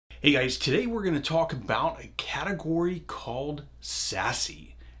Hey guys, today we're going to talk about a category called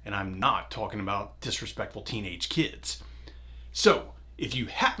SASE, and I'm not talking about disrespectful teenage kids. So, if you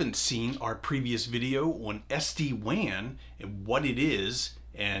haven't seen our previous video on SD-WAN and what it is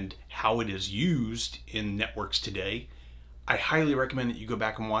and how it is used in networks today, I highly recommend that you go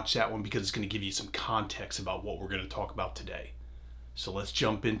back and watch that one because it's going to give you some context about what we're going to talk about today. So let's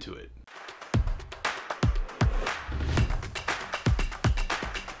jump into it.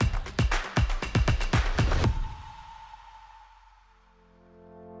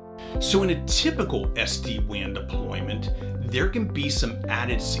 So in a typical SD-WAN deployment, there can be some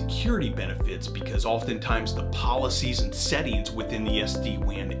added security benefits because oftentimes the policies and settings within the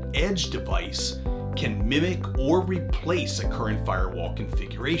SD-WAN edge device can mimic or replace a current firewall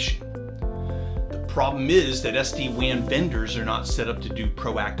configuration. The problem is that SD-WAN vendors are not set up to do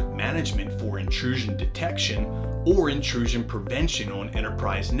proactive management for intrusion detection or intrusion prevention on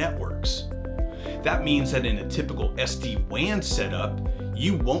enterprise networks. That means that in a typical SD-WAN setup,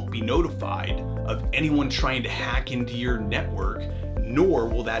 you won't be notified of anyone trying to hack into your network, nor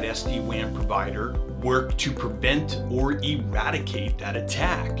will that SD-WAN provider work to prevent or eradicate that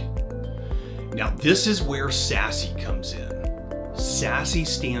attack. Now, this is where SASE comes in. SASE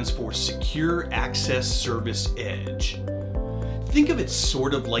stands for Secure Access Service Edge. Think of it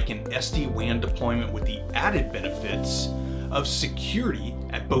sort of like an SD-WAN deployment with the added benefits of security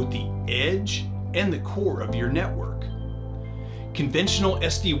at both the edge and the core of your network. Conventional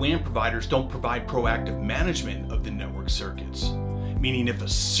SD-WAN providers don't provide proactive management of the network circuits, meaning if a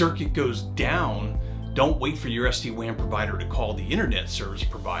circuit goes down, don't wait for your SD-WAN provider to call the internet service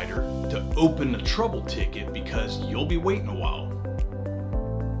provider to open a trouble ticket because you'll be waiting a while.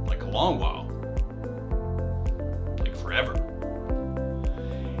 Like a long while. Like forever.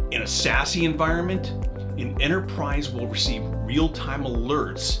 In a SASE environment, an enterprise will receive real-time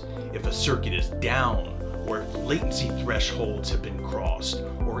alerts if a circuit is down, or if latency thresholds have been crossed,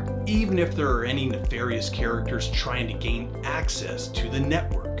 or even if there are any nefarious characters trying to gain access to the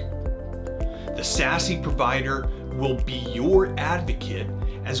network. The SASE provider will be your advocate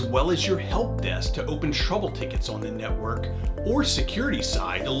as well as your help desk to open trouble tickets on the network or security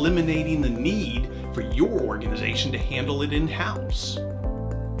side, eliminating the need for your organization to handle it in-house.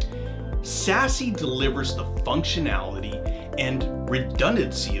 SASE delivers the functionality and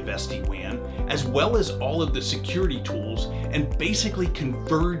redundancy of SD-WAN, as well as all of the security tools, and basically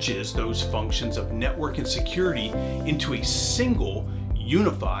converges those functions of network and security into a single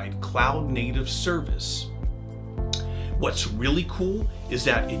unified cloud-native service. What's really cool is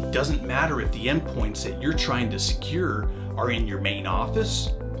that it doesn't matter if the endpoints that you're trying to secure are in your main office,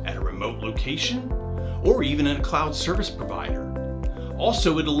 at a remote location, or even in a cloud service provider.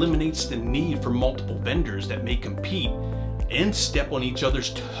 Also, it eliminates the need for multiple vendors that may compete and step on each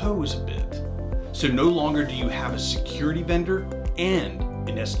other's toes a bit. So no longer do you have a security vendor and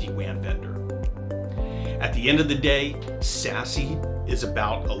an SD-WAN vendor. At the end of the day, SASE is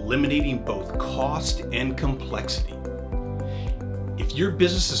about eliminating both cost and complexity. If your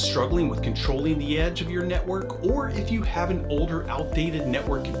business is struggling with controlling the edge of your network, or if you have an older, outdated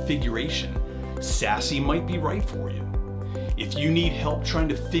network configuration, SASE might be right for you. If you need help trying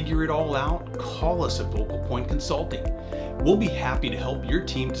to figure it all out, call us at VocalPoint Consulting. We'll be happy to help your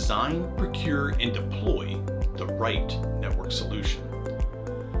team design, procure, and deploy the right network solution.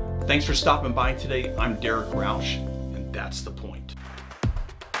 Thanks for stopping by today. I'm Derek Roush, and that's the point.